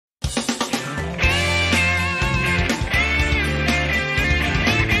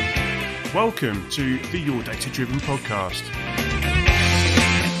Welcome to the Your Data Driven podcast.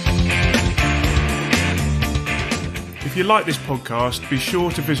 If you like this podcast, be sure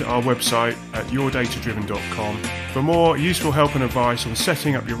to visit our website at yourdatadriven.com for more useful help and advice on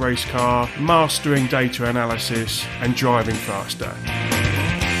setting up your race car, mastering data analysis, and driving faster.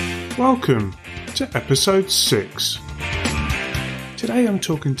 Welcome to episode 6. Today I'm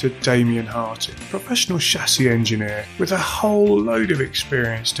talking to Damian Harty, professional chassis engineer with a whole load of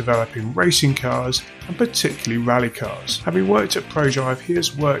experience developing racing cars and particularly rally cars. Having worked at Prodrive, he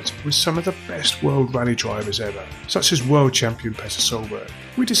has worked with some of the best world rally drivers ever, such as world champion Petter Solberg.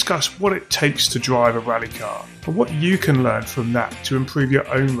 We discuss what it takes to drive a rally car and what you can learn from that to improve your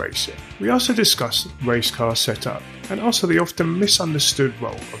own racing. We also discuss race car setup and also the often misunderstood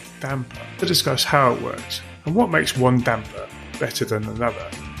role of damper to discuss how it works and what makes one damper better than another,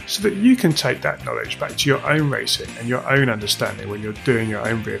 so that you can take that knowledge back to your own racing and your own understanding when you're doing your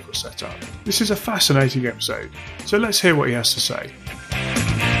own vehicle setup. This is a fascinating episode, so let's hear what he has to say.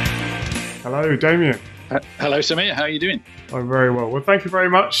 Hello, Damian. Hello, Samir. How are you doing? I'm very well. Well, thank you very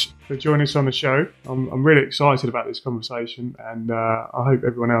much for joining us on the show. I'm really excited about this conversation, and I hope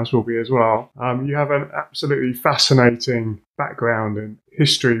everyone else will be as well. You have an absolutely fascinating background and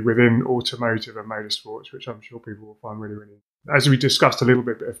history within automotive and motorsports, which I'm sure people will find really, really. As we discussed a little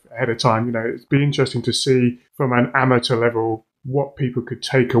bit ahead of time, it'd be interesting to see from an amateur level what people could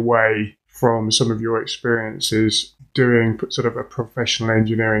take away from some of your experiences doing sort of a professional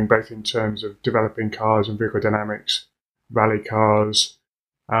engineering, both in terms of developing cars and vehicle dynamics, rally cars,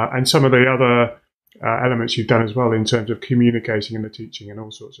 and some of the other elements you've done as well in terms of communicating and the teaching and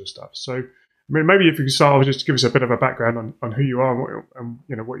all sorts of stuff. So, I mean, maybe if you could start, just give us a bit of a background on who you are and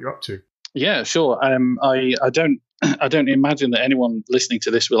what you're up to. Yeah, sure. I don't imagine that anyone listening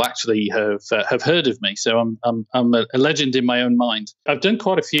to this will actually have heard of me. So I'm a legend in my own mind. I've done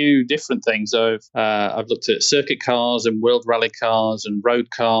quite a few different things. I've looked at circuit cars and world rally cars and road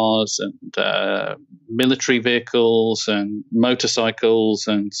cars and military vehicles and motorcycles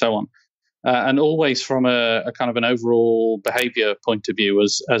and so on. And always from a kind of an overall behaviour point of view,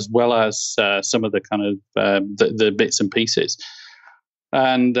 as well as some of the kind of the bits and pieces.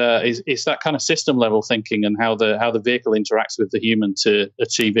 And it's that kind of system level thinking and how the vehicle interacts with the human to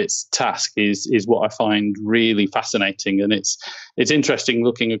achieve its task is what I find really fascinating. And it's interesting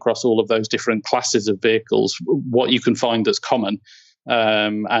looking across all of those different classes of vehicles, what you can find that's common,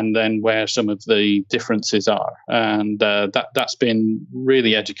 and then where some of the differences are. And that's been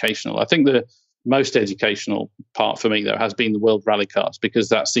really educational. I think the most educational part for me, though, has been the world rally cars, because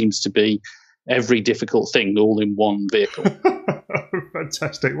that seems to be every difficult thing all in one vehicle.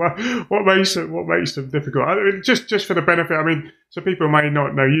 Fantastic. Well, what makes them difficult? I mean, just for the benefit, I mean, so people may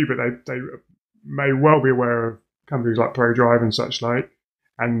not know you, but they may well be aware of companies like Prodrive and such like.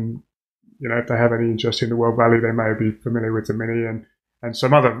 And if they have any interest in the World Rally, they may be familiar with the Mini and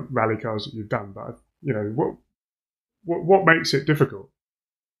some other rally cars that you've done. But what makes it difficult?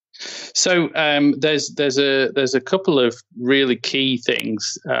 So there's a couple of really key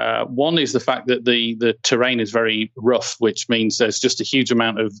things. One is the fact that the terrain is very rough, which means there's just a huge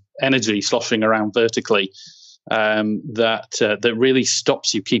amount of energy sloshing around vertically that really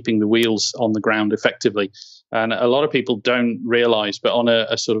stops you keeping the wheels on the ground effectively. And a lot of people don't realise, but on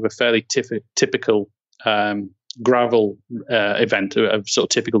a sort of a fairly typical gravel event, a sort of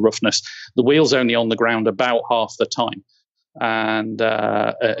typical roughness, the wheel's only on the ground about half the time. And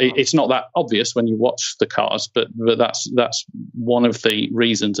it's not that obvious when you watch the cars, but that's one of the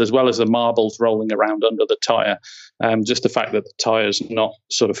reasons, as well as the marbles rolling around under the tyre. Just the fact that the tyre's not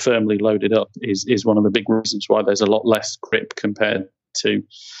sort of firmly loaded up is one of the big reasons why there's a lot less grip compared to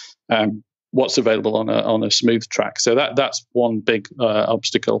what's available on a smooth track. So that's one big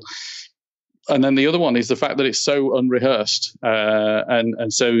obstacle. And then the other one is the fact that it's so unrehearsed,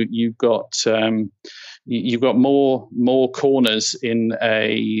 and so you've got more corners in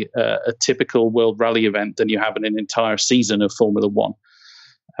a typical World Rally event than you have in an entire season of Formula One,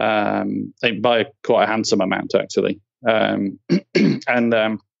 by quite a handsome amount actually. The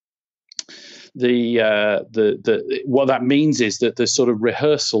what that means is that the sort of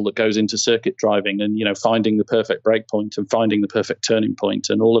rehearsal that goes into circuit driving and finding the perfect brake point and finding the perfect turning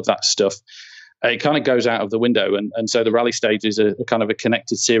point and all of that stuff, it kind of goes out of the window, and so the rally stage is a kind of a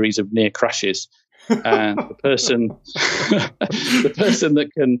connected series of near crashes. And the person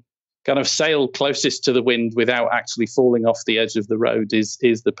that can kind of sail closest to the wind without actually falling off the edge of the road is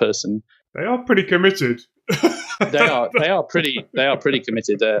the person. They are pretty committed. They are pretty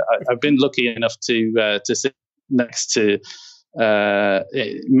committed. I've been lucky enough to sit next to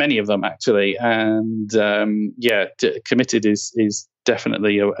many of them actually. And committed is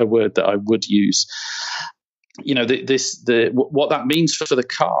definitely a word that I would use. What that means for the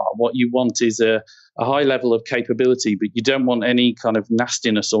car. What you want is a high level of capability, but you don't want any kind of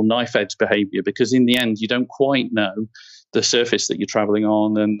nastiness or knife edge behavior, because in the end, you don't quite know the surface that you're traveling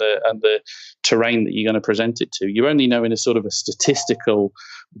on and the terrain that you're going to present it to. You only know in a sort of a statistical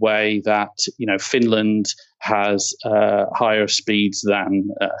way that, Finland has higher speeds than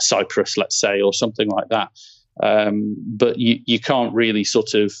Cyprus, let's say, or something like that. But you can't really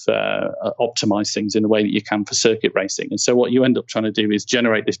sort of optimize things in the way that you can for circuit racing. And so what you end up trying to do is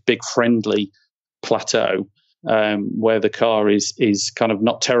generate this big friendly plateau where the car is kind of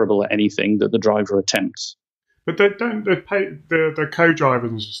not terrible at anything that the driver attempts. But the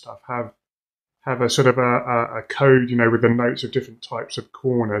co-drivers and stuff have a sort of a code, with the notes of different types of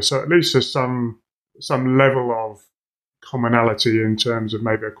corner. So at least there's some level of commonality in terms of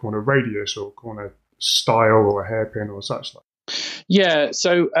maybe a corner radius or corner style or a hairpin or such like. Yeah,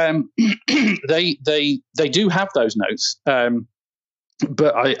 so they do have those notes,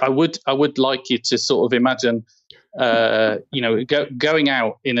 but I would like you to sort of imagine, going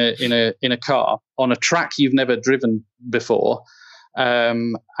out in a car on a track you've never driven before,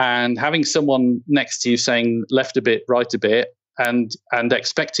 and having someone next to you saying left a bit, right a bit, and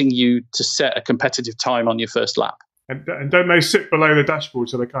expecting you to set a competitive time on your first lap. And don't they sit below the dashboard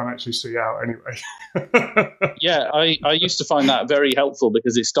so they can't actually see out anyway? Yeah, I used to find that very helpful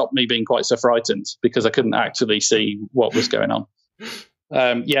because it stopped me being quite so frightened because I couldn't actually see what was going on.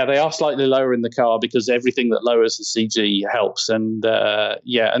 They are slightly lower in the car because everything that lowers the CG helps. And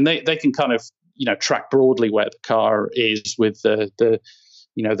and they can kind of, track broadly where the car is with the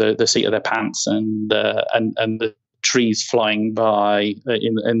seat of their pants and the trees flying by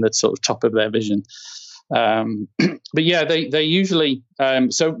in the sort of top of their vision. But yeah, they usually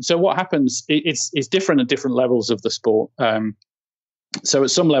so what happens, it's different at different levels of the sport. So at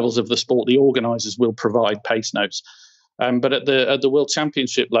some levels of the sport, the organisers will provide pace notes, but at the World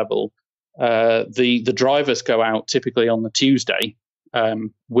Championship level, the drivers go out typically on the Tuesday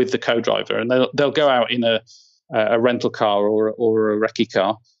with the co-driver, and they'll go out in a rental car or a recce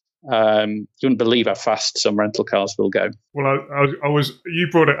car. You wouldn't believe how fast some rental cars will go. Well, I was. You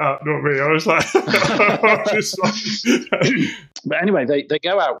brought it up, not me. I was like, But anyway, they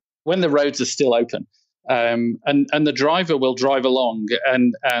go out when the roads are still open, and the driver will drive along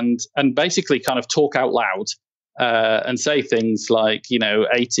and basically kind of talk out loud and say things like,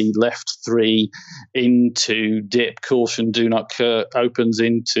 80 left 3 into dip, caution, do not curve, opens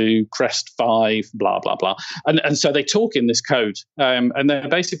into crest 5, blah, blah, blah. And so they talk in this code, and they're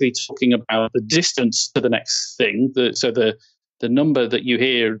basically talking about the distance to the next thing. So the number that you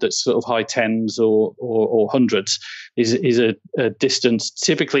hear that's sort of high tens or hundreds is a distance,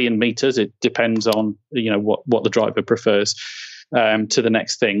 typically in meters. It depends on, what the driver prefers. To the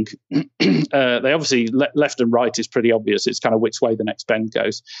next thing. They obviously left and right is pretty obvious. It's kind of which way the next bend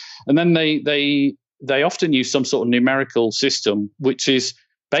goes. And then they often use some sort of numerical system, which is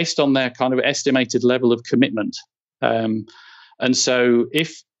based on their kind of estimated level of commitment. And so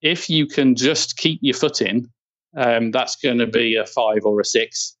if you can just keep your foot in, that's going to be a 5 or a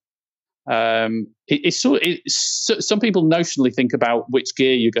 6. Some people notionally think about which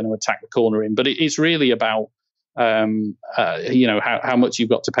gear you're going to attack the corner in, but it is really about how much you've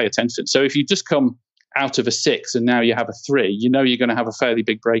got to pay attention. So if you just come out of a 6 and now you have a 3, you're going to have a fairly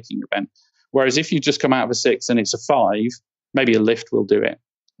big braking event. Whereas if you just come out of a 6 and it's a 5, maybe a lift will do it.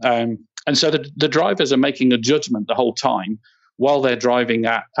 And so the drivers are making a judgment the whole time while they're driving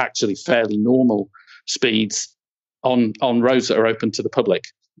at actually fairly normal speeds on roads that are open to the public.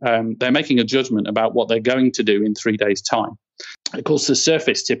 They're making a judgment about what they're going to do in 3 days' time. Of course, the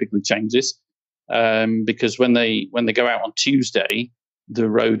surface typically changes. Because when they go out on Tuesday, the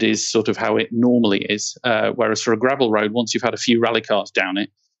road is sort of how it normally is. Whereas for a gravel road, once you've had a few rally cars down it,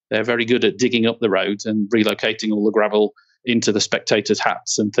 they're very good at digging up the road and relocating all the gravel into the spectators'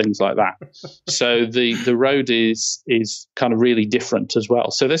 hats and things like that. So the road is kind of really different as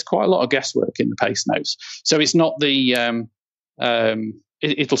well. So there's quite a lot of guesswork in the pace notes. So it's not the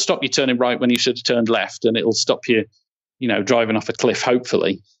it'll stop you turning right when you should have turned left, and it'll stop you, driving off a cliff,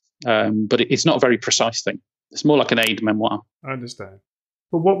 hopefully. But it's not a very precise thing. It's more like an aid memoir. I understand.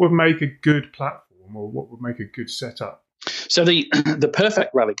 But what would make a good platform, or what would make a good setup? So the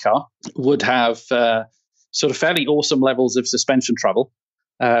perfect rally car would have sort of fairly awesome levels of suspension travel,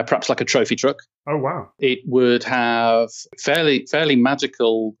 perhaps like a trophy truck. Oh, wow. It would have fairly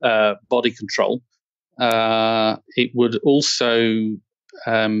magical body control. It would also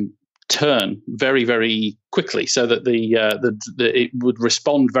turn very, very quickly, so that it would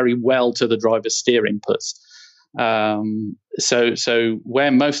respond very well to the driver's steer inputs. So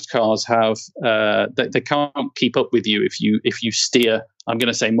where most cars have, they can't keep up with you if you steer, I'm going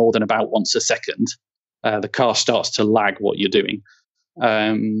to say, more than about once a second, the car starts to lag what you're doing.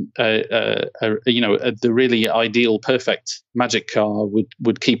 The really ideal, perfect magic car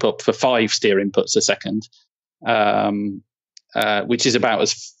would keep up for 5 steer inputs a second, which is about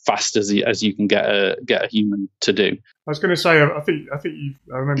as fast as you can get a human to do. I was going to say, I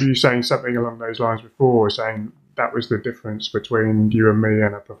remember you saying something along those lines before, saying that was the difference between you and me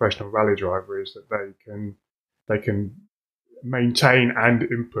and a professional rally driver, is that they can maintain and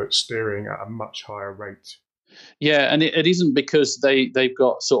input steering at a much higher rate. Yeah, and it isn't because they've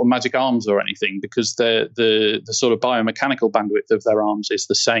got sort of magic arms or anything, because the sort of biomechanical bandwidth of their arms is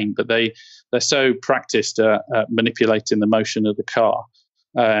the same, but they're so practiced at manipulating the motion of the car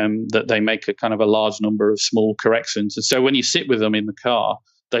that they make a kind of a large number of small corrections. And so when you sit with them in the car,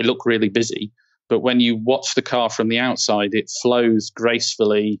 they look really busy, but when you watch the car from the outside, it flows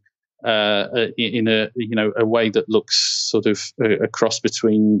gracefully in a way that looks sort of a cross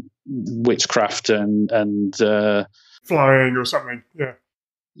between witchcraft and flying or something.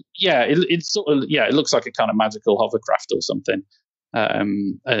 It looks like a kind of magical hovercraft or something,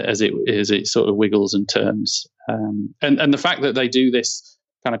 as it sort of wiggles and turns, and the fact that they do this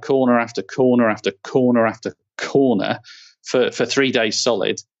kind of corner after corner after corner after corner for 3 days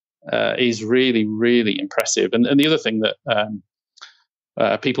solid is really, really impressive. And the other thing that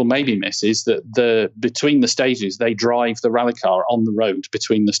people maybe miss is that between the stages, they drive the rally car on the road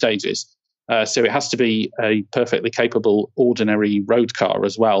between the stages. So it has to be a perfectly capable ordinary road car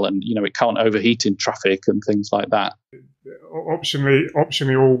as well, and it can't overheat in traffic and things like that. Optionally,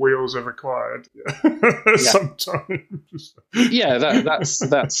 all wheels are required. Sometimes. Yeah, that's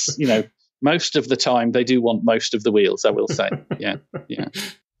most of the time they do want most of the wheels, I will say. Yeah.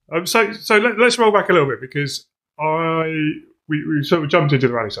 So let's roll back a little bit, because we sort of jumped into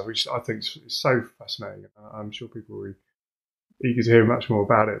the rally stuff, which I think is so fascinating. I'm sure people will be eager to hear much more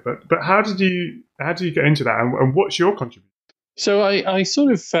about it. But how did you get into that, and what's your contribution? So I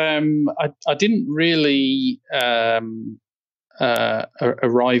sort of I didn't really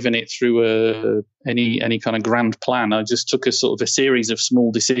arrive in it through any kind of grand plan. I just took a sort of a series of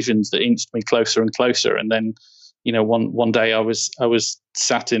small decisions that inched me closer and closer, and then one day I was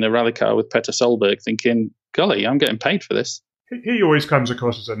sat in a rally car with Petter Solberg, thinking, golly, I'm getting paid for this. He always comes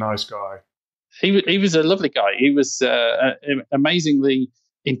across as a nice guy. He was a lovely guy. He was amazingly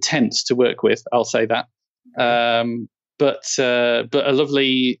intense to work with, I'll say that. But a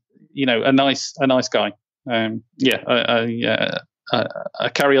lovely, a nice guy. I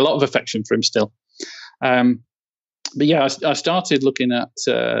carry a lot of affection for him still. But yeah, I started looking at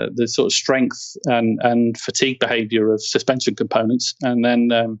the sort of strength and fatigue behavior of suspension components, and then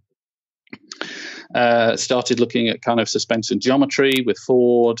started looking at kind of suspension geometry with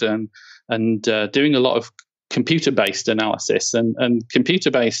Ford, and doing a lot of computer-based analysis. And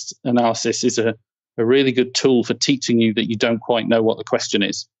computer-based analysis is a really good tool for teaching you that you don't quite know what the question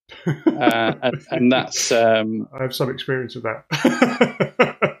is. And that's I have some experience of that.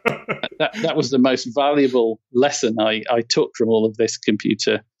 that was the most valuable lesson I took from all of this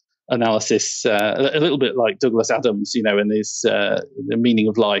computer analysis. A little bit like Douglas Adams, in his The Meaning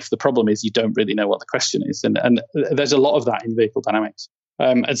of Life. The problem is you don't really know what the question is, and there's a lot of that in vehicle dynamics.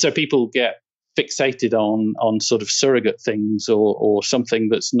 And so people get fixated on sort of surrogate things or something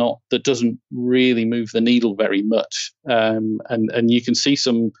that doesn't really move the needle very much. And you can see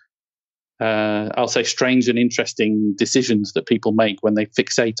some, I'll say, strange and interesting decisions that people make when they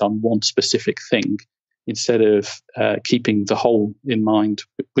fixate on one specific thing instead of keeping the whole in mind,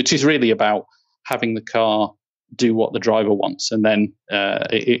 which is really about having the car do what the driver wants. And then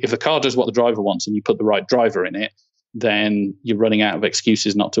if the car does what the driver wants and you put the right driver in it, then you're running out of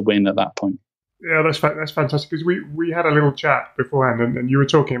excuses not to win at that point. Yeah, that's fantastic, because we had a little chat beforehand, and you were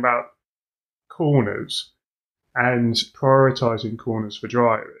talking about corners and prioritising corners for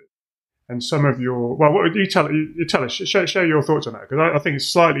drivers. And some of your, well, what would you tell us? Share your thoughts on that, because I think it's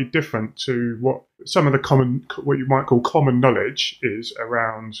slightly different to what some of the what you might call common knowledge is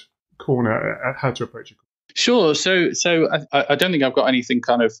around corner, how to approach a corner. Sure. So I don't think I've got anything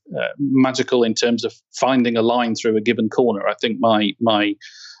kind of magical in terms of finding a line through a given corner. I think my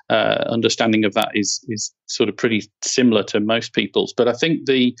understanding of that is sort of pretty similar to most people's. But I think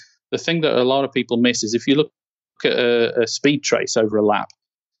the thing that a lot of people miss is if you look at a speed trace over a lap,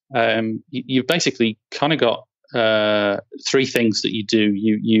 you've basically kind of got 3 things that you do.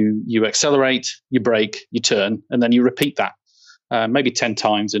 You accelerate, you brake, you turn, and then you repeat that. maybe 10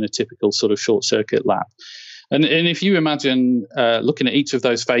 times in a typical sort of short circuit lap. And if you imagine looking at each of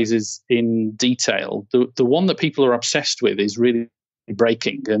those phases in detail, the one that people are obsessed with is really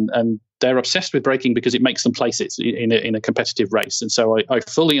braking, and they're obsessed with braking because it makes them place it in a competitive race. And so I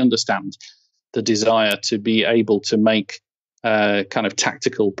fully understand the desire to be able to make kind of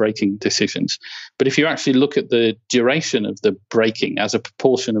tactical braking decisions. But if you actually look at the duration of the braking as a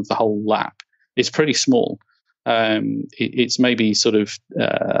proportion of the whole lap, it's pretty small. It's maybe sort of,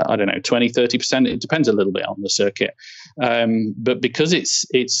 20-30%. It depends a little bit on the circuit. But because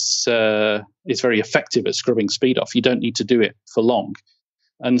it's very effective at scrubbing speed off, you don't need to do it for long.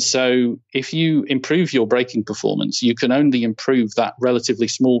 And so if you improve your braking performance, you can only improve that relatively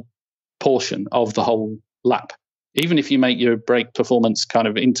small portion of the whole lap. Even if you make your brake performance kind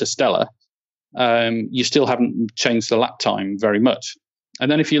of interstellar, you still haven't changed the lap time very much. And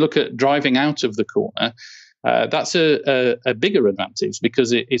then if you look at driving out of the corner, that's a bigger advantage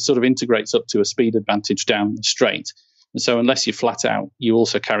because it sort of integrates up to a speed advantage down the straight. And so unless you're flat out, you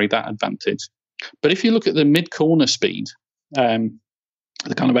also carry that advantage. But if you look at the mid-corner speed,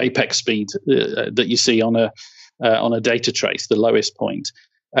 the kind of apex speed that you see on a data trace, the lowest point,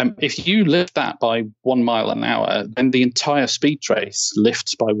 if you lift that by 1 mile an hour, then the entire speed trace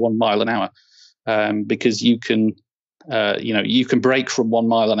lifts by 1 mile an hour, because you can brake from 1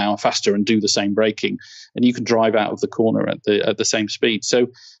 mile an hour faster and do the same braking, and you can drive out of the corner at the same speed. So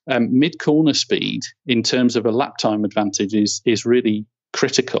mid corner speed in terms of a lap time advantage is really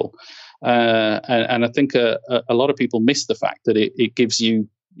critical, and I think a lot of people miss the fact that it gives you,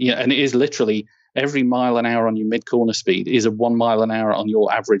 and it is literally every mile an hour on your mid corner speed is a 1 mile an hour on your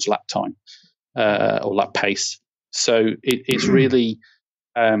average lap time or lap pace. So it's really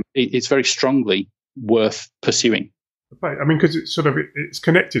it's very strongly worth pursuing. I mean, because it's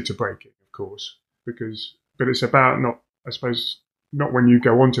connected to braking, of course, but it's about not when you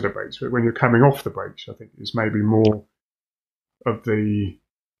go onto the brakes, but when you're coming off the brakes. I think is maybe more of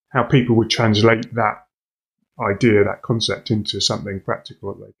how people would translate that idea, that concept, into something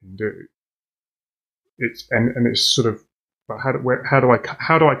practical that they can do. It's sort of, how do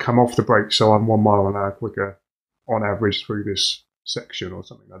I come off the brakes so I'm 1 mile an hour quicker on average through this section or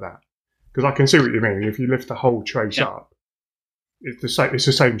something like that? Because I can see what you mean. If you lift the whole trace up, it's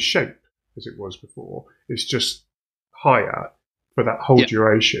the same shape as it was before. It's just higher for that whole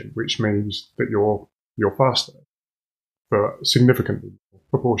duration, which means that you're faster for a significant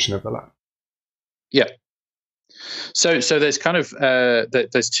proportion of the lap. Yeah. So there's kind of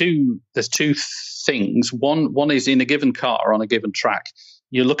there's two things. One is in a given car on a given track,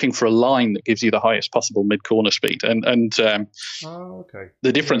 you're looking for a line that gives you the highest possible mid-corner speed. And the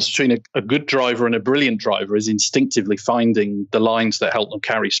difference between a good driver and a brilliant driver is instinctively finding the lines that help them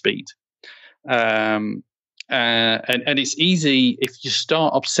carry speed. And it's easy if you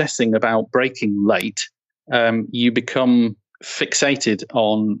start obsessing about braking late, you become fixated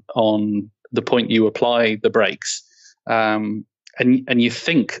on the point you apply the brakes, and you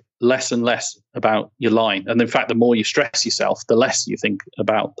think less and less about your line. And in fact, the more you stress yourself, the less you think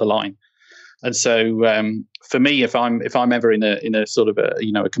about the line. And so, for me, if I'm ever in a sort of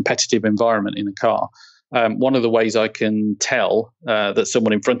a competitive environment in a car, one of the ways I can tell that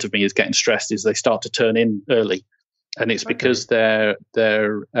someone in front of me is getting stressed is they start to turn in early, and it's because their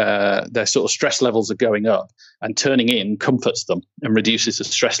sort of stress levels are going up, and turning in comforts them and reduces the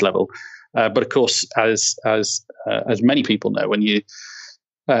stress level. But of course, as many people know, when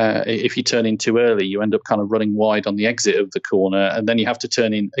if you turn in too early, you end up kind of running wide on the exit of the corner, and then you have to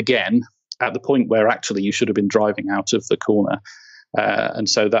turn in again at the point where actually you should have been driving out of the corner. And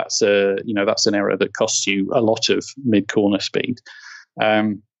so that's an error that costs you a lot of mid-corner speed.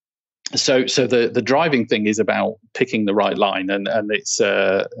 So the driving thing is about picking the right line, and it's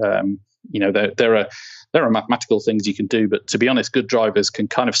there are mathematical things you can do, but to be honest, good drivers can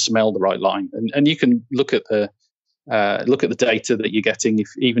kind of smell the right line, and you can look at the data that you're getting.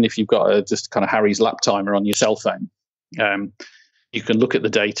 Even if you've got just kind of Harry's lap timer on your cell phone, you can look at the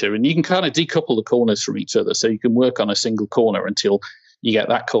data and you can kind of decouple the corners from each other. So you can work on a single corner until you get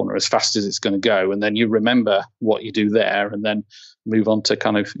that corner as fast as it's going to go, and then you remember what you do there, and then move on to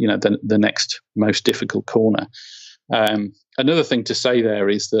kind of the next most difficult corner. Another thing to say there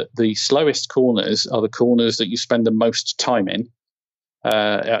is that the slowest corners are the corners that you spend the most time in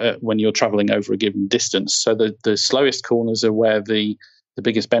when you're traveling over a given distance. So the slowest corners are where the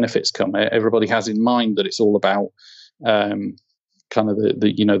biggest benefits come. Everybody has in mind that it's all about kind of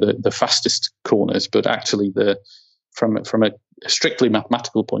the fastest corners, but actually from a strictly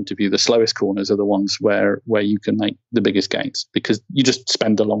mathematical point of view, the slowest corners are the ones where you can make the biggest gains because you just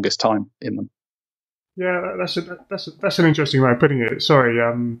spend the longest time in them. Yeah, that's an interesting way of putting it. Sorry,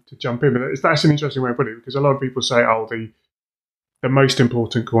 to jump in, but that's an interesting way of putting it because a lot of people say, "Oh, the most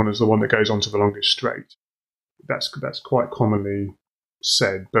important corner is the one that goes onto the longest straight." That's quite commonly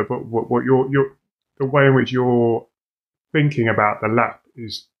said, but what your the way in which you're thinking about the lap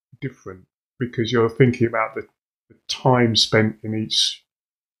is different because you're thinking about the time spent in each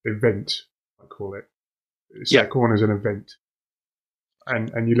event. I call it. So a corner is an event,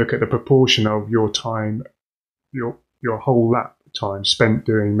 and you look at the proportion of your time, your whole lap time spent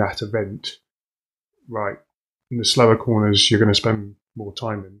doing that event. Right. In the slower corners, you're going to spend more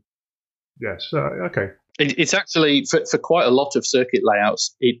time in. Yes. Okay. It's actually, for quite a lot of circuit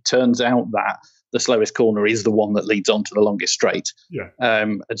layouts, it turns out that the slowest corner is the one that leads on to the longest straight. Yeah.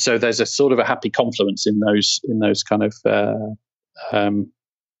 And so there's a sort of a happy confluence in those kind of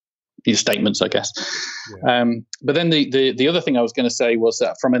these statements, I guess. Yeah. But then the other thing I was going to say was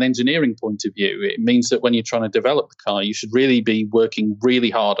that from an engineering point of view, it means that when you're trying to develop the car, you should really be working really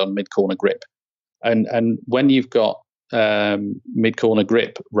hard on mid-corner grip. And when you've got mid-corner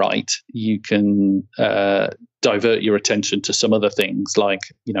grip right, you can divert your attention to some other things like,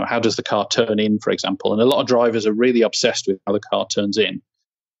 how does the car turn in, for example? And a lot of drivers are really obsessed with how the car turns in.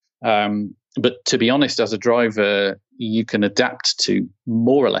 But to be honest, as a driver, you can adapt to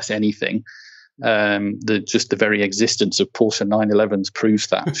more or less anything. Just the very existence of Porsche 911s proves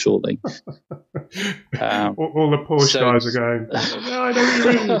that, surely. All the Porsche guys are going, no, I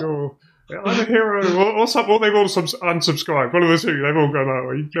don't mean, or I'm a hero, or they've all unsubscribed. One of the two, they've all gone that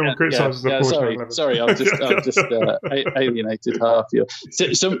way. No one criticises the Porsche 911. Sorry, I've just alienated half you.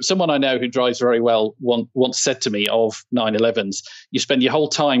 Someone I know who drives very well once said to me of 911s, you spend your whole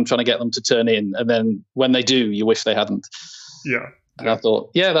time trying to get them to turn in, and then when they do, you wish they hadn't. Yeah. And I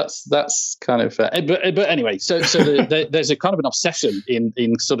thought, that's kind of, but anyway, so there's a kind of an obsession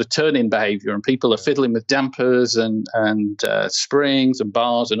in sort of turn-in behaviour, and people are fiddling with dampers and springs and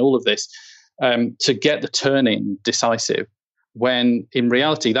bars and all of this to get the turn-in decisive. When in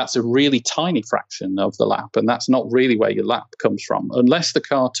reality, that's a really tiny fraction of the lap, and that's not really where your lap comes from. Unless the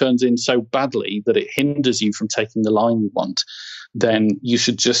car turns in so badly that it hinders you from taking the line you want, then you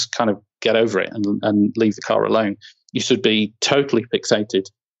should just kind of get over it and leave the car alone. You should be totally fixated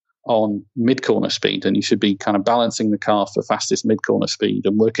on mid-corner speed, and you should be kind of balancing the car for fastest mid-corner speed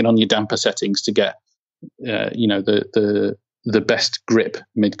and working on your damper settings to get, the best grip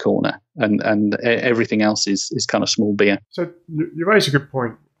mid-corner, and everything else is kind of small beer. So you raise a good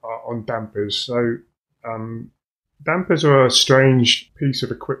point on dampers. So dampers are a strange piece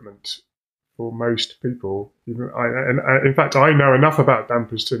of equipment for most people. In fact, I know enough about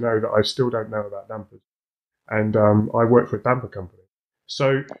dampers to know that I still don't know about dampers. And I work for a damper company,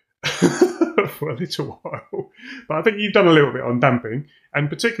 so for a little while. But I think you've done a little bit on damping, and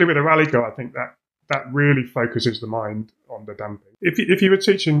particularly with a rally car, I think that really focuses the mind on the damping. If you were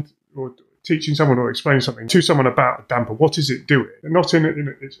teaching someone or explaining something to someone about a damper, what is it doing? Not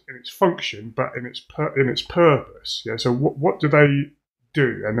in its function, but in its purpose. Yeah. So what do they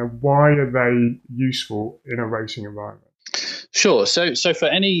do, and then why are they useful in a racing environment? Sure. So for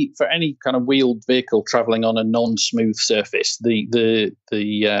any kind of wheeled vehicle traveling on a non-smooth surface, the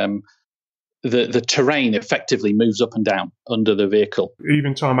terrain effectively moves up and down under the vehicle.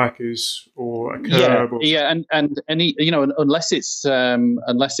 Even tarmac is, or a curb. And any unless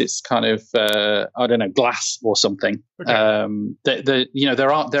it's kind of I don't know, glass or something. Okay.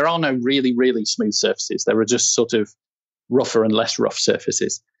 There are no really really smooth surfaces. There are just sort of rougher and less rough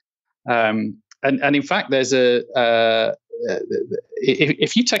surfaces. And in fact, there's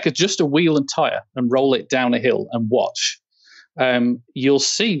if you take just a wheel and tyre and roll it down a hill and watch, you'll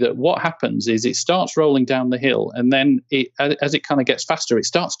see that what happens is it starts rolling down the hill, and then as it kind of gets faster, it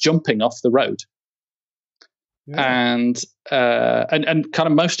starts jumping off the road. Yeah. And kind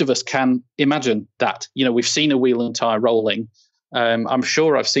of most of us can imagine that. We've seen a wheel and tyre rolling. I'm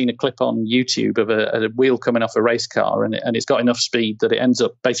sure I've seen a clip on YouTube of a wheel coming off a race car, and it's got enough speed that it ends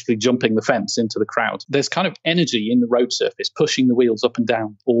up basically jumping the fence into the crowd. There's kind of energy in the road surface pushing the wheels up and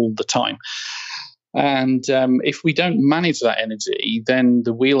down all the time. And if we don't manage that energy, then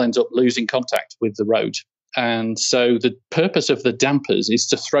the wheel ends up losing contact with the road. And so the purpose of the dampers is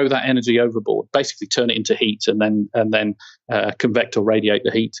to throw that energy overboard, basically turn it into heat, and then convect or radiate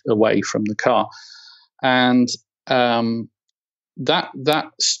the heat away from the car. And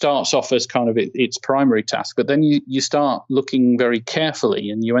that starts off as kind of its primary task, but then you start looking very carefully,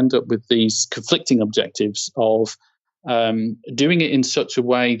 and you end up with these conflicting objectives of doing it in such a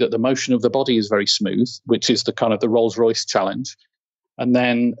way that the motion of the body is very smooth, which is the kind of the Rolls-Royce challenge. and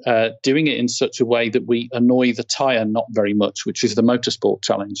then doing it in such a way that we annoy the tyre not very much, which is the motorsport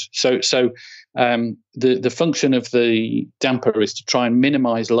challenge. So the function of the damper is to try and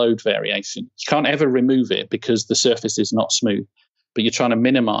minimize load variation. You can't ever remove it because the surface is not smooth, but you're trying to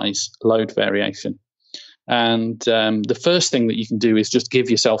minimize load variation. And the first thing that you can do is just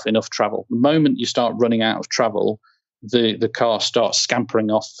give yourself enough travel. The moment you start running out of travel, the car starts scampering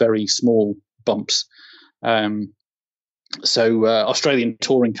off very small bumps. So Australian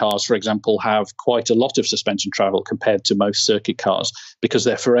touring cars, for example, have quite a lot of suspension travel compared to most circuit cars because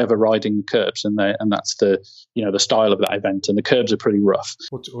they're forever riding the curbs, and that's the style of that event. And the curbs are pretty rough.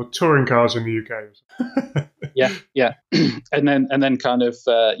 Or touring cars in the UK. Yeah. and then kind of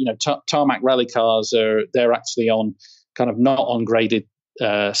tarmac rally cars they're actually on kind of not on graded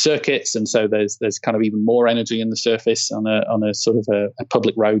circuits, and so there's kind of even more energy in the surface on a sort of a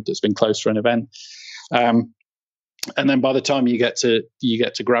public road that's been closed for an event. And then by the time you get to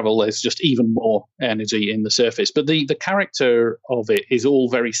gravel, there's just even more energy in the surface. But the character of it is all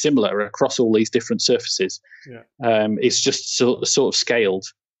very similar across all these different surfaces. Yeah. It's just sort of scaled.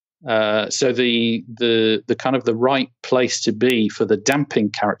 So the kind of the right place to be for the damping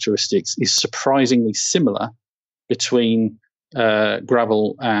characteristics is surprisingly similar between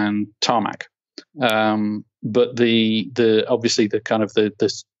gravel and tarmac. But the obviously the kind of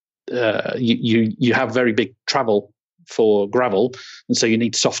you have very big travel for gravel, and so you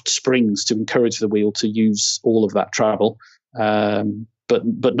need soft springs to encourage the wheel to use all of that travel,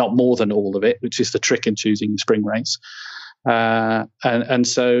 but not more than all of it, which is the trick in choosing spring rates. And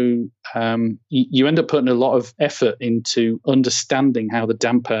so you end up putting a lot of effort into understanding how the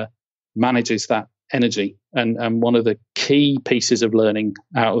damper manages that energy. And one of the key pieces of learning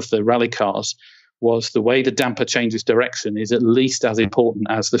out of the rally cars was the way the damper changes direction is at least as important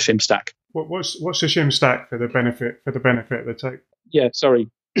as the shim stack. What's the shim stack for the benefit of the take? Yeah, sorry.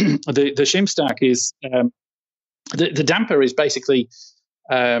 The shim stack is the damper is basically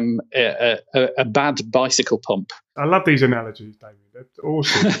a bad bicycle pump. I love these analogies, Damien. They're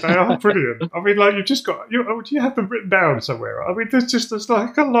awesome. They are brilliant. I mean, like you've just got. Do you have them written down somewhere? I mean, there's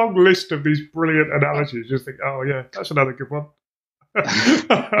like a long list of these brilliant analogies. You just think, oh yeah, that's another good one.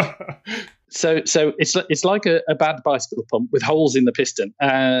 So it's like a bad bicycle pump with holes in the piston,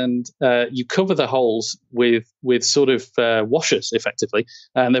 and you cover the holes with sort of washers, effectively,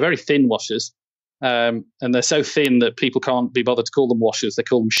 and they're very thin washers, and they're so thin that people can't be bothered to call them washers. They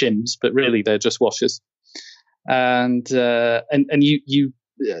call them shims, but really they're just washers, and you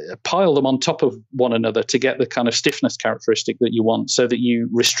pile them on top of one another to get the kind of stiffness characteristic that you want, so that you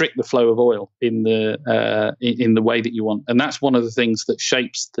restrict the flow of oil in the way that you want, and that's one of the things that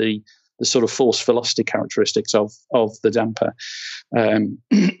shapes the sort of force velocity characteristics of the damper. And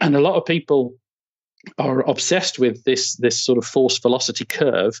a lot of people are obsessed with this sort of force velocity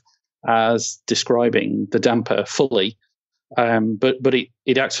curve as describing the damper fully. But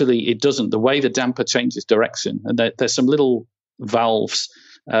it actually doesn't. The way the damper changes direction, and there's some little valves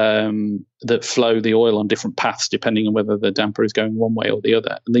that flow the oil on different paths depending on whether the damper is going one way or the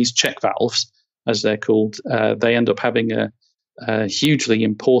other. And these check valves, as they're called, they end up having a hugely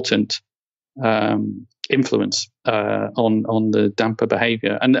important influence on the damper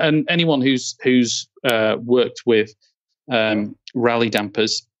behavior. And anyone who's worked with rally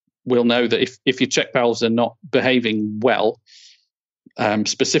dampers will know that if your check valves are not behaving well,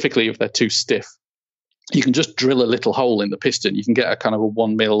 specifically if they're too stiff, you can just drill a little hole in the piston. You can get a kind of a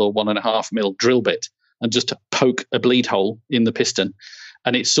 1 mil or 1.5 mil drill bit and just poke a bleed hole in the piston,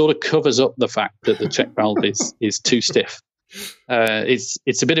 and it sort of covers up the fact that the check valve is too stiff.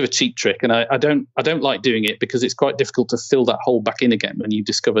 It's a bit of a cheap trick, and I don't like doing it because it's quite difficult to fill that hole back in again when you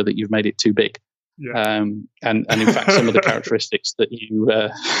discover that you've made it too big. Yeah. And in fact, some of the characteristics that you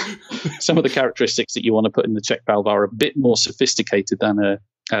want to put in the check valve are a bit more sophisticated than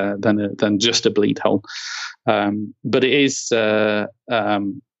just a bleed hole. But it is the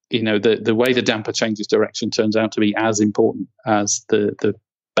way the damper changes direction turns out to be as important as the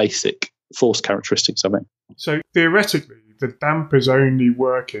basic force characteristics of it. So theoretically, the damper's only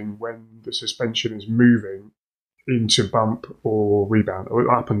working when the suspension is moving into bump or rebound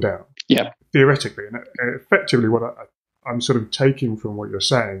or up and down. Yeah. Theoretically, and effectively what I'm sort of taking from what you're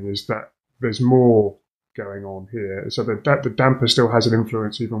saying is that there's more going on here. So the damper still has an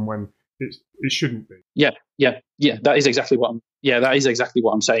influence even when it shouldn't be. Yeah. That is exactly what I'm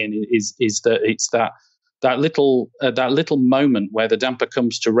saying. Is that it's that little moment where the damper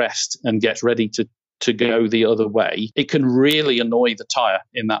comes to rest and gets ready to go the other way. It can really annoy the tyre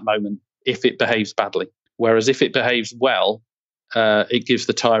in that moment if it behaves badly. Whereas if it behaves well, it gives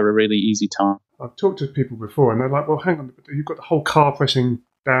the tyre a really easy time. I've talked to people before, and they're like, "Well, hang on, you've got the whole car pressing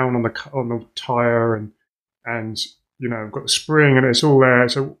down on the tyre, and I've got the spring, and it's all there.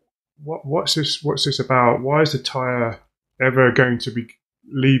 So what's this about? Why is the tyre ever going to be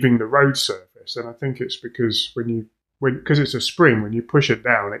leaving the road surface?" And I think it's because because it's a spring, when you push it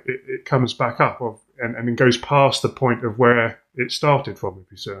down, it comes back up and it goes past the point of where it started from,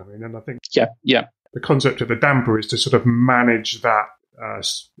 if you see what I mean. And I think the concept of the damper is to sort of manage that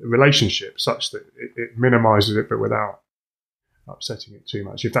relationship such that it minimises it, but without upsetting it too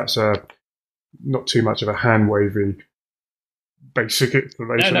much. If that's not too much of a hand-wavy basic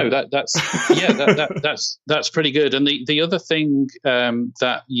explanation. No, that's pretty good. And the other thing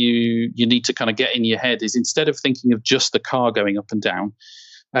that you need to kind of get in your head is, instead of thinking of just the car going up and down,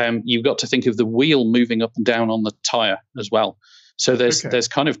 you've got to think of the wheel moving up and down on the tyre as well. So there's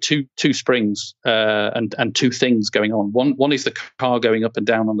kind of two springs and two things going on. One is the car going up and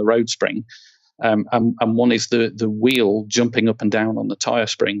down on the road spring, and one is the wheel jumping up and down on the tyre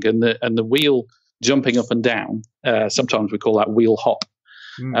spring. And the wheel jumping up and down, sometimes we call that wheel hop,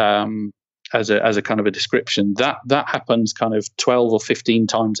 as a kind of a description. That happens kind of 12 or 15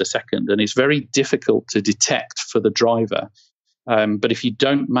 times a second, and it's very difficult to detect for the driver. But if you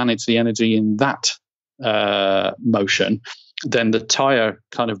don't manage the energy in that motion, then the tyre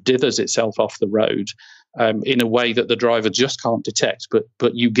kind of dithers itself off the road in a way that the driver just can't detect,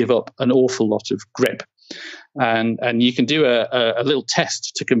 but you give up an awful lot of grip. And you can do a little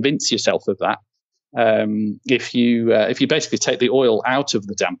test to convince yourself of that. If you basically take the oil out of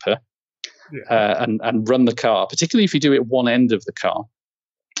the damper and run the car, particularly if you do it at one end of the car,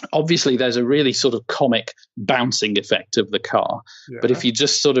 obviously there's a really sort of comic bouncing effect of the car. But if you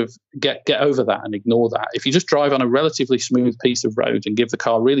just sort of get over that and ignore that, if you just drive on a relatively smooth piece of road and give the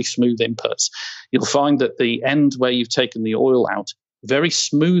car really smooth inputs, you'll find that the end where you've taken the oil out very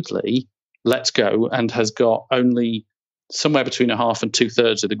smoothly lets go and has got only somewhere between a half and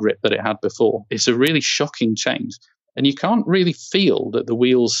 2/3 of the grip that it had before. It's a really shocking change, and you can't really feel that the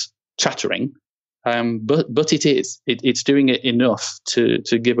wheel's chattering, but it is. It's doing it enough to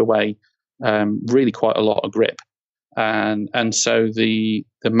give away really quite a lot of grip, and so the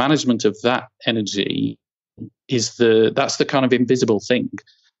management of that energy is that's the kind of invisible thing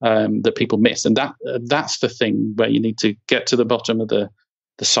that people miss, and that's the thing where you need to get to the bottom of the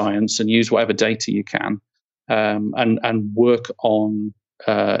science and use whatever data you can. And work on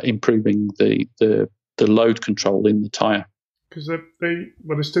improving the load control in the tyre. Because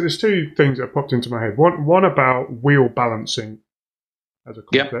there's two things that popped into my head. One about wheel balancing as a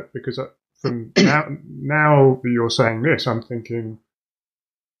concept, because from now that you're saying this, I'm thinking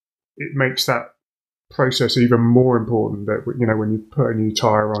it makes that process even more important. That when you put a new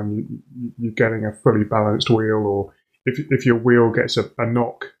tyre on, you're getting a fully balanced wheel, or if your wheel gets a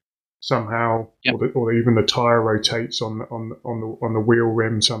knock somehow, or even the tyre rotates on the wheel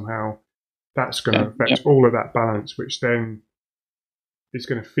rim somehow, that's going to affect all of that balance, which then is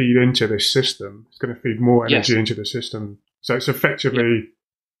going to feed into this system. It's going to feed more energy into the system. So it's effectively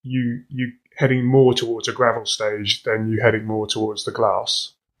you heading more towards a gravel stage than you heading more towards the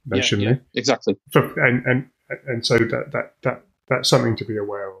glass, notionally. Exactly. And so that's something to be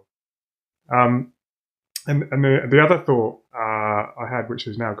aware of. And the other thought I had, which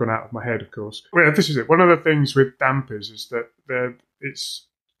has now gone out of my head, of course. Well, this is it. One of the things with dampers is that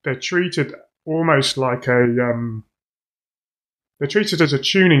they're treated almost like they're treated as a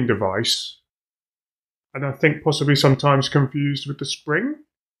tuning device, and I think possibly sometimes confused with the spring,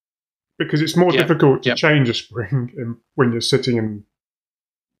 because it's more difficult to change a spring when you're sitting in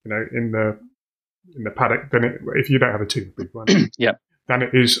the paddock than if you don't have a tune big one. Than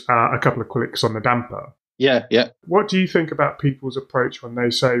it is a couple of clicks on the damper. What do you think about people's approach when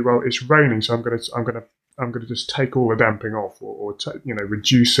they say, "Well, it's raining, so I'm going to just take all the damping off, or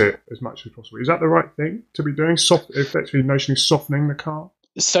reduce it as much as possible"? Is that the right thing to be doing? Effectively, notionally softening the car.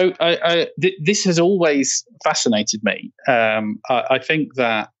 So this has always fascinated me. I think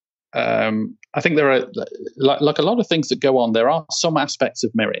that there are, like a lot of things that go on, there are some aspects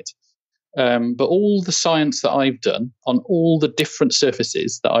of merit. But all the science that I've done on all the different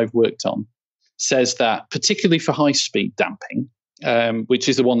surfaces that I've worked on says that, particularly for high-speed damping, which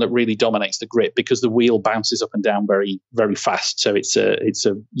is the one that really dominates the grip, because the wheel bounces up and down very, very fast. So it's a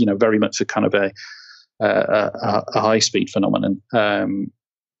very much a kind of a high-speed phenomenon.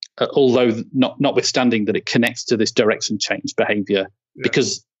 Although notwithstanding that it connects to this direction change behavior,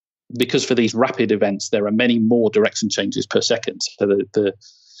 because for these rapid events there are many more direction changes per second. So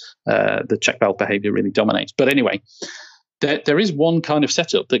the check valve behavior really dominates. But anyway, there is one kind of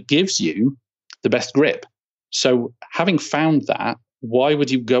setup that gives you the best grip. So having found that, why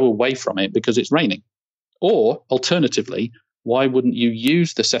would you go away from it because it's raining? Or alternatively, why wouldn't you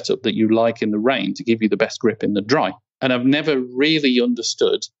use the setup that you like in the rain to give you the best grip in the dry? And I've never really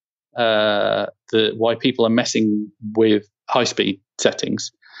understood why people are messing with high-speed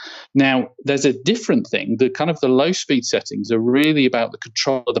settings. Now, there's a different thing. The low-speed settings are really about the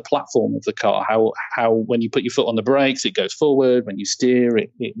control of the platform of the car. How when you put your foot on the brakes, it goes forward. When you steer,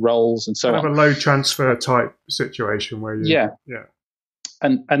 it rolls, and so on. Kind of a low transfer type situation where you... Yeah.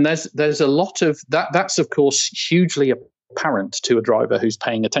 And there's a lot of that. That's of course hugely apparent to a driver who's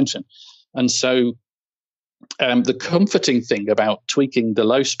paying attention. And so the comforting thing about tweaking the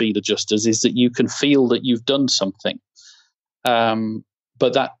low speed adjusters is that you can feel that you've done something.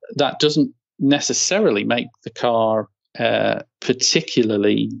 But that doesn't necessarily make the car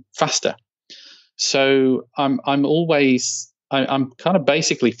particularly faster. So I'm kind of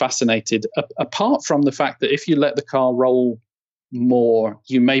basically fascinated, apart from the fact that if you let the car roll more,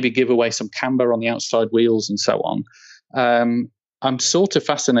 you maybe give away some camber on the outside wheels and so on. I'm sort of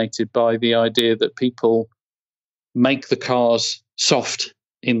fascinated by the idea that people make the cars soft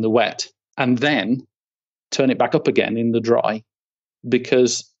in the wet and then turn it back up again in the dry,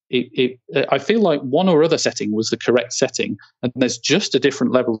 because I feel like one or other setting was the correct setting, and there's just a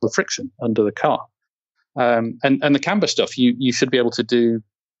different level of friction under the car. And the camber stuff you should be able to do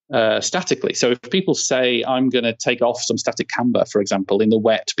statically. So if people say, I'm going to take off some static camber, for example, in the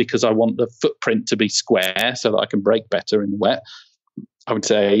wet because I want the footprint to be square so that I can brake better in the wet, I would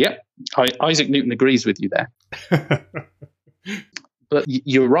say, yep, Isaac Newton agrees with you there. But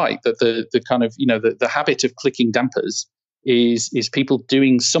you're right that the kind of, the habit of clicking dampers is people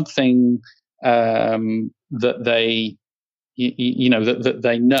doing something that they, that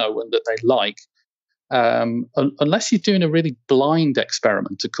they know and that they like. Unless you're doing a really blind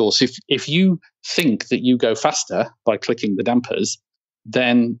experiment, of course. If you think that you go faster by clicking the dampers,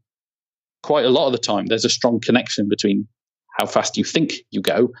 then quite a lot of the time there's a strong connection between how fast you think you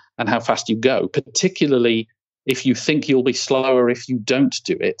go and how fast you go, particularly if you think you'll be slower if you don't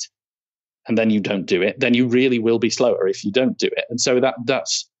do it, and then you don't do it, then you really will be slower if you don't do it. And so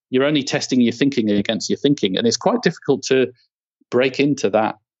that's you're only testing your thinking against your thinking, and it's quite difficult to break into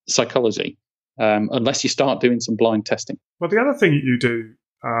that psychology unless you start doing some blind testing. Well, the other thing that you do,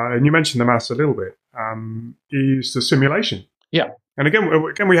 and you mentioned the maths a little bit, is the simulation. Yeah. And again,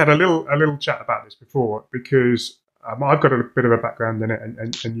 we had a little chat about this before, because I've got a bit of a background in it,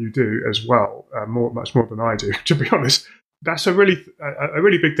 and you do as well, much more than I do, to be honest. That's a really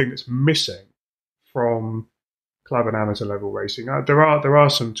big thing that's missing from club and amateur level racing. There are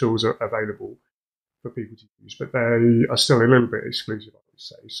some tools available for people to use, but they are still a little bit exclusive, I would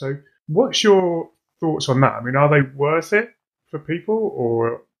say. So, what's your thoughts on that? I mean, are they worth it for people,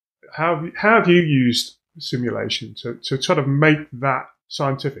 or how have you used simulation to sort of make that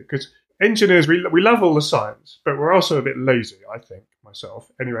scientific? Because engineers, we love all the science, but we're also a bit lazy, I think, myself.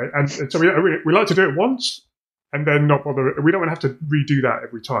 Anyway, and so we like to do it once and then not bother. We don't want to have to redo that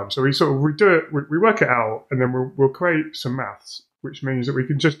every time. So we do it, we work it out, and then we'll create some maths, which means that we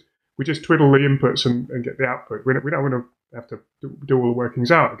just twiddle the inputs and get the output. We don't want to have to do all the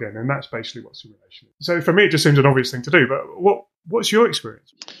workings out again, and that's basically what simulation is. So for me, it just seems an obvious thing to do. But what's your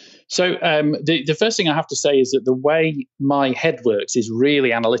experience? So the first thing I have to say is that the way my head works is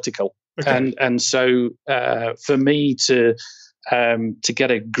really analytical. Okay. And so for me to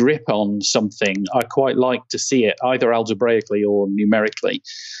get a grip on something, I quite like to see it either algebraically or numerically.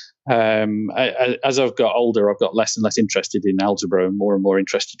 As I've got older, I've got less and less interested in algebra and more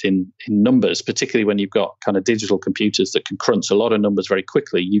interested in numbers, particularly when you've got kind of digital computers that can crunch a lot of numbers very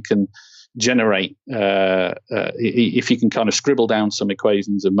quickly. You can generate, if you can kind of scribble down some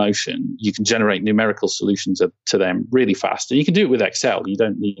equations of motion, you can generate numerical solutions to them really fast. And you can do it with Excel. You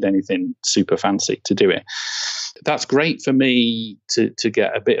don't need anything super fancy to do it. That's great for me to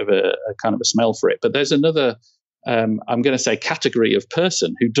get a bit of a kind of a smell for it. But there's another, I'm going to say, category of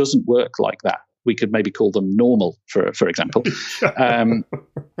person who doesn't work like that. We could maybe call them normal, for example. I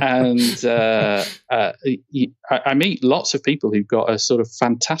meet lots of people who've got a sort of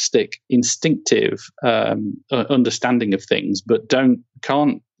fantastic instinctive understanding of things, but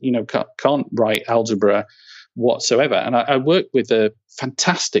can't write algebra whatsoever. And I worked with a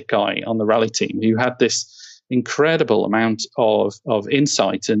fantastic guy on the rally team who had this incredible amount of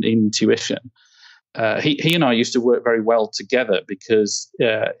insight and intuition. He and I used to work very well together because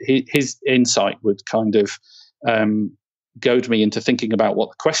his insight would kind of goad me into thinking about what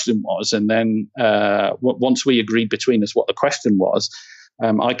the question was. And then once we agreed between us what the question was,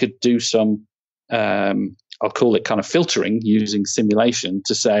 I could do some, I'll call it kind of filtering using simulation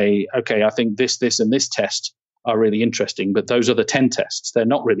to say, okay, I think this, and this test are really interesting, but those other 10 tests, they're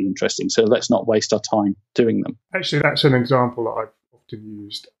not really interesting. So let's not waste our time doing them. Actually, that's an example that I've often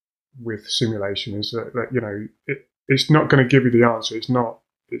used with simulation, is that it's not going to give you the answer. It's not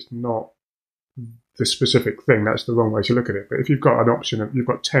the specific thing. That's the wrong way to look at it. But if you've got an option, you've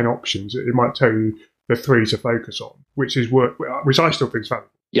got 10 options, it might tell you the 3 to focus on, which I still think is valuable.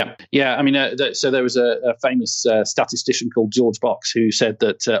 Yeah. I mean, so there was a famous statistician called George Box who said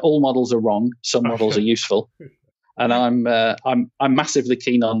that all models are wrong, some models are useful, and I'm massively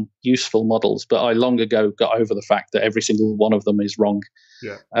keen on useful models, but I long ago got over the fact that every single one of them is wrong.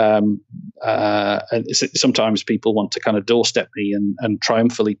 Yeah. And sometimes people want to kind of doorstep me and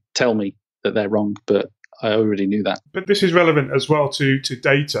triumphantly tell me that they're wrong, but I already knew that. But this is relevant as well to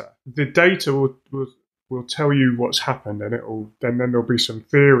data. The data will tell you what's happened, and then there'll be some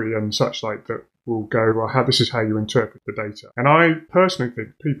theory and such like that will go, well, this is how you interpret the data. And I personally think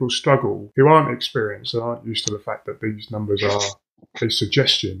people struggle who aren't experienced and aren't used to the fact that these numbers are a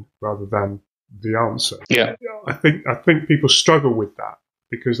suggestion rather than the answer. Yeah. I think people struggle with that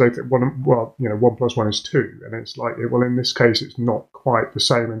because they think 1 + 1 is 2, and it's like, well, in this case, it's not quite the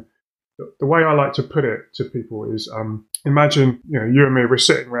same. And the way I like to put it to people is, imagine, you and me, we're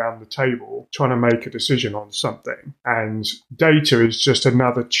sitting around the table trying to make a decision on something, and data is just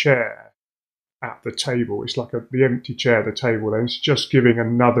another chair at the table. It's like the empty chair at the table, and it's just giving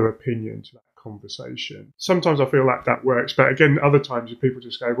another opinion to that conversation. Sometimes I feel like that works, but again, other times people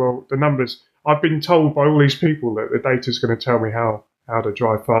just go, well, the numbers, I've been told by all these people that the data is going to tell me how to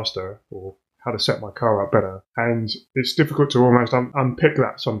drive faster or how to set my car up better, and it's difficult to almost unpick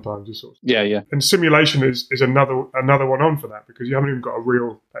that sometimes. Yeah. And simulation is another one on for that, because you haven't even got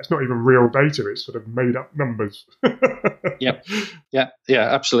that's not even real data. It's sort of made up numbers. Yeah,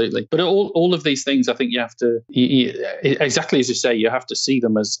 absolutely. But all of these things, I think you have to, exactly as you say, you have to see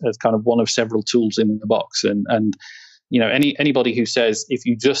them as kind of one of several tools in the box. And anybody who says if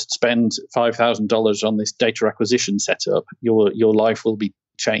you just spend $5,000 on this data acquisition setup, your life will be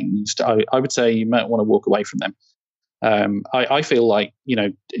changed, I would say you might want to walk away from them. I feel like,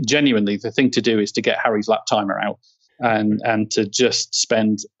 genuinely the thing to do is to get Harry's lap timer out and to just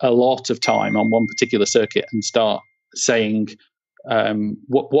spend a lot of time on one particular circuit and start saying,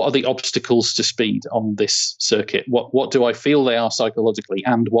 what are the obstacles to speed on this circuit? What do I feel they are psychologically,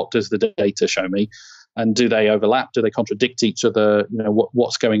 and what does the data show me? And do they overlap? Do they contradict each other?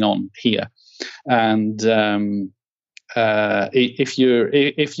 What's going on here? And if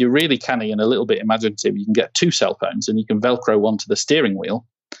you're really canny and a little bit imaginative, you can get 2 cell phones and you can Velcro one to the steering wheel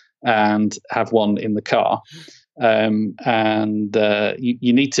and have one in the car. You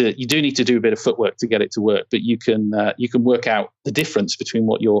do need to do a bit of footwork to get it to work, but you can work out the difference between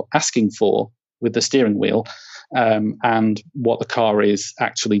what you're asking for with the steering wheel and what the car is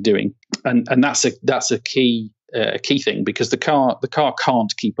actually doing, and that's a key thing, because the car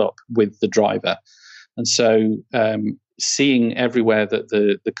can't keep up with the driver, and so seeing everywhere that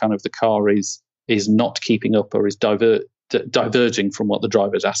the kind of the car is not keeping up or is diverging from what the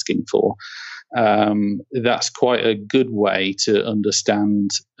driver's asking for. That's quite a good way to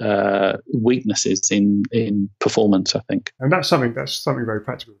understand weaknesses in performance, I think. And that's something very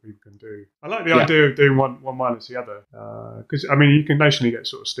practical people can do. I like the idea of doing one minus the other, because you can notionally get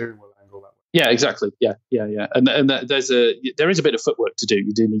sort of steering wheel angle that way. Yeah, exactly. Yeah. And there is a bit of footwork to do.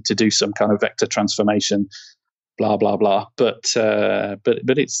 You do need to do some kind of vector transformation, blah blah blah. But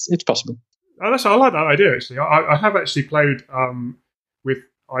it's possible. I like that idea, actually. I have actually played with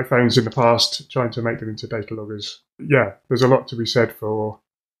iPhones in the past, trying to make them into data loggers. Yeah, there's a lot to be said for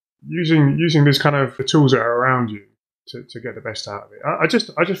using these kind of the tools that are around you to get the best out of it. I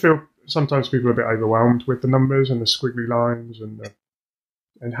just feel sometimes people are a bit overwhelmed with the numbers and the squiggly lines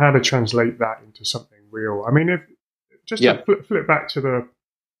and how to translate that into something real. To flip back to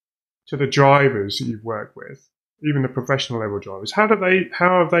the drivers that you've worked with, even the professional level drivers, how have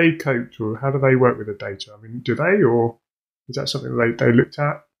they coped, or how do they work with the data? Do they, or is that something they looked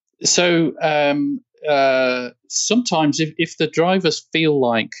at? So sometimes if the drivers feel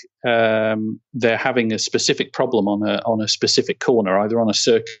like they're having a specific problem on a specific corner, either on a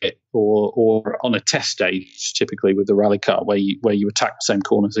circuit or on a test stage, typically with the rally car, where you attack the same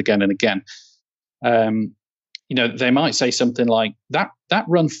corners again and again, they might say something like, that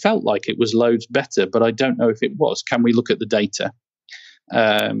run felt like it was loads better, but I don't know if it was. Can we look at the data?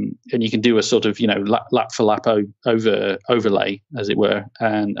 And you can do a sort of, lap for lap overlay, as it were.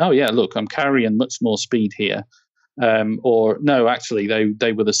 And, oh, yeah, look, I'm carrying much more speed here. Or, no, actually,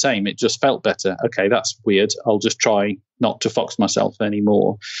 they were the same. It just felt better. Okay, that's weird. I'll just try not to fox myself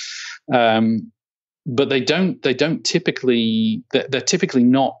anymore. But they don't typically, they're typically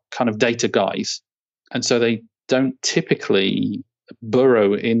not kind of data guys. And so they don't typically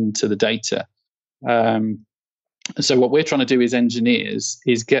burrow into the data. So what we're trying to do as engineers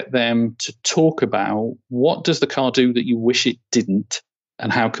is get them to talk about what does the car do that you wish it didn't,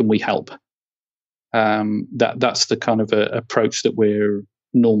 and how can we help? That's the kind of approach that we're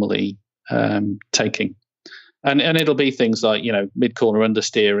normally taking. And it'll be things like, mid-corner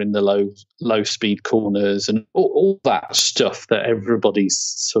understeer in the low speed corners and all that stuff that everybody's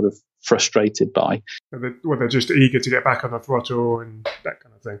sort of frustrated by. They're just eager to get back on the throttle and that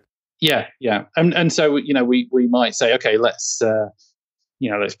kind of thing. Yeah. And so, we might say, okay, let's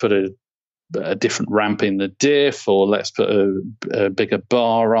put a different ramp in the diff, or let's put a bigger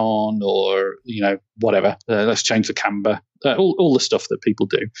bar on, or, whatever. Let's change the camber, all the stuff that people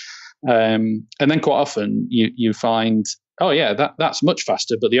do. And then quite often you find, oh yeah, that's much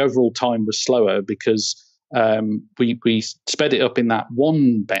faster, but the overall time was slower because we sped it up in that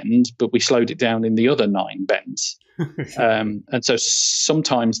one bend, but we slowed it down in the other 9 bends. And so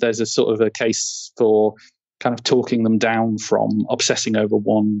sometimes there's a sort of a case for kind of talking them down from obsessing over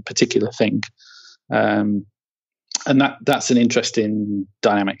one particular thing. And that's an interesting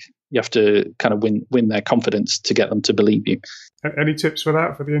dynamic. You have to kind of win their confidence to get them to believe you. Any tips for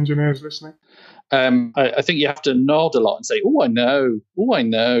that for the engineers listening? I think you have to nod a lot and say, "Oh, I know.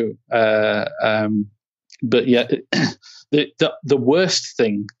 But yeah, the worst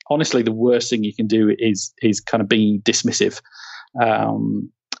thing, honestly, the worst thing you can do is kind of be dismissive.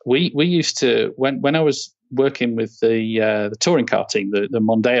 We used to, when I was working with the touring car team, the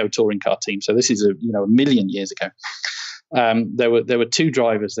Mondeo touring car team. So this is a million years ago. There were 2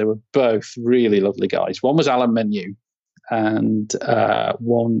 drivers. They were both really lovely guys. One was Alan Menu, and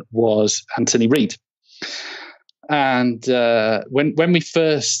one was Anthony Reid. And when we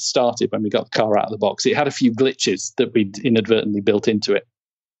first started, when we got the car out of the box, it had a few glitches that we'd inadvertently built into it.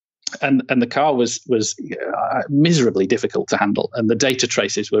 And the car was miserably difficult to handle, and the data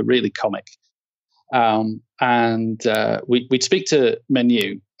traces were really comic. We'd speak to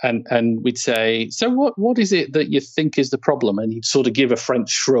Menu, and we'd say, "So what is it that you think is the problem?" And he'd sort of give a French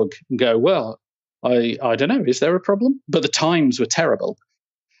shrug and go, "Well, I don't know. Is there a problem?" But the times were terrible.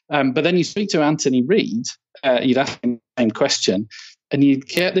 But then you speak to Anthony Reid, you'd ask him the same question, and you'd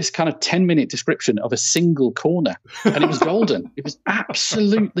get this kind of 10-minute description of a single corner. And it was golden. It was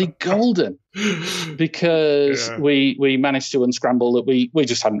absolutely golden, because we managed to unscramble that we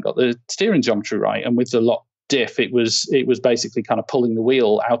just hadn't got the steering geometry right. And with the lock diff, it was basically kind of pulling the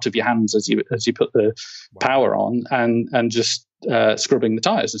wheel out of your hands as you put the power on, and just scrubbing the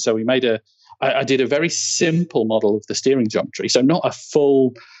tyres. And so we made I did a very simple model of the steering geometry. So not a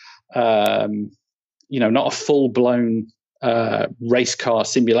full, not a full-blown race car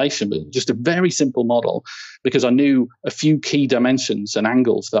simulation, but just a very simple model, because I knew a few key dimensions and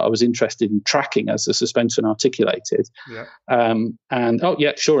angles that I was interested in tracking as the suspension articulated. Yeah.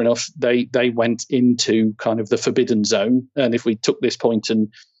 Sure enough, they went into kind of the forbidden zone. And if we took this point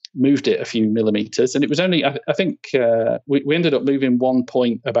and moved it a few millimeters, and it was only, I think we ended up moving one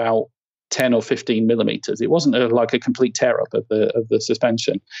point about 10 or 15 millimeters. It wasn't like a complete tear up of the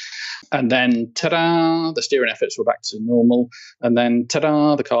suspension. And then, ta-da, the steering efforts were back to normal. And then,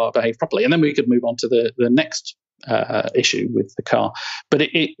 ta-da, the car behaved properly. And then we could move on to the next issue with the car. But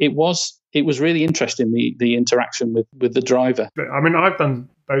it was really interesting, the interaction with the driver. I mean, I've done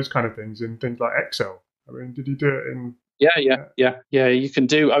those kind of things in things like Excel. I mean, did you do it in... Yeah. You can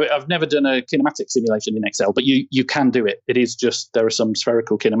do. I've never done a kinematic simulation in Excel, but you can do it. It is just, there are some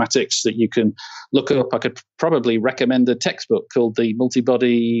spherical kinematics that you can look up. I could probably recommend a textbook called the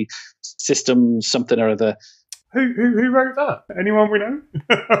Multibody System something or other. Who wrote that? Anyone we know?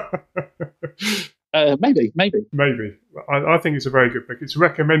 Maybe. I think it's a very good book. It's a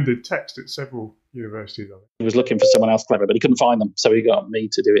recommended text at several universities. I think. He was looking for someone else clever, but he couldn't find them, so he got me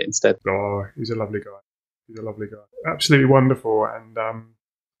to do it instead. Oh, he's a lovely guy. Absolutely wonderful. And,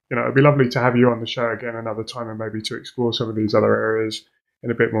 it'd be lovely to have you on the show again another time, and maybe to explore some of these other areas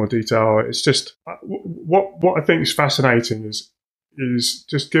in a bit more detail. It's just what I think is fascinating is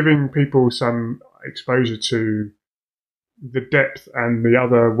just giving people some exposure to the depth and the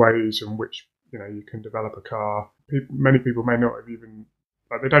other ways in which, you can develop a car. Many people may not have even,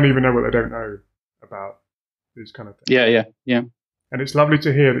 they don't even know what they don't know about these kind of things. Yeah. And it's lovely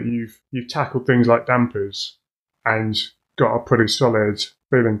to hear that you've tackled things like dampers and got a pretty solid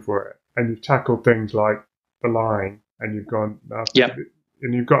feeling for it. And you've tackled things like the line, and you've gone,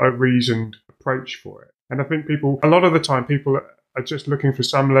 and you've got a reasoned approach for it. And I think a lot of the time, people are just looking for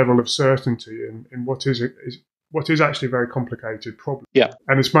some level of certainty in what is actually a very complicated problem. Yeah.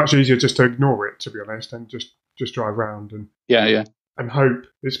 And it's much easier just to ignore it, to be honest, and just drive around. And Yeah. and hope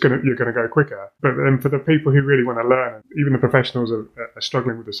you're going to go quicker. But then for the people who really want to learn, even the professionals are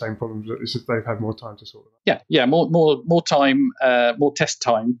struggling with the same problems. It's just they've had more time to sort them out. Yeah, more time, more test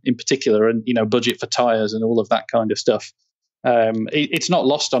time in particular, and budget for tyres and all of that kind of stuff. It's not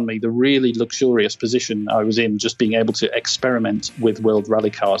lost on me the really luxurious position I was in, just being able to experiment with World Rally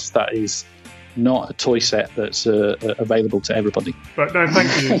cars. That is not a toy set that's available to everybody. But no,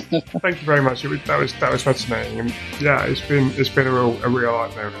 thank you, thank you very much. That was fascinating, and yeah, it's been a real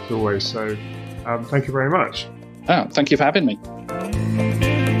eye-opener as always. So, thank you very much. Oh, thank you for having me.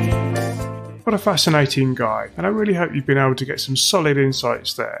 What a fascinating guy, and I really hope you've been able to get some solid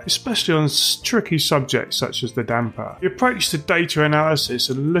insights there, especially on tricky subjects such as the damper. The approach to data analysis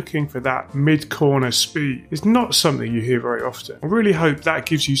and looking for that mid-corner speed is not something you hear very often. I really hope that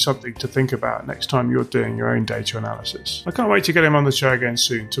gives you something to think about next time you're doing your own data analysis. I can't wait to get him on the show again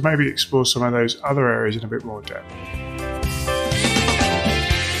soon to maybe explore some of those other areas in a bit more depth.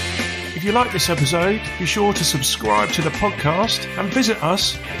 If you like this episode, be sure to subscribe to the podcast and visit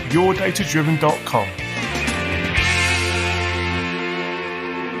us at yourdatadriven.com.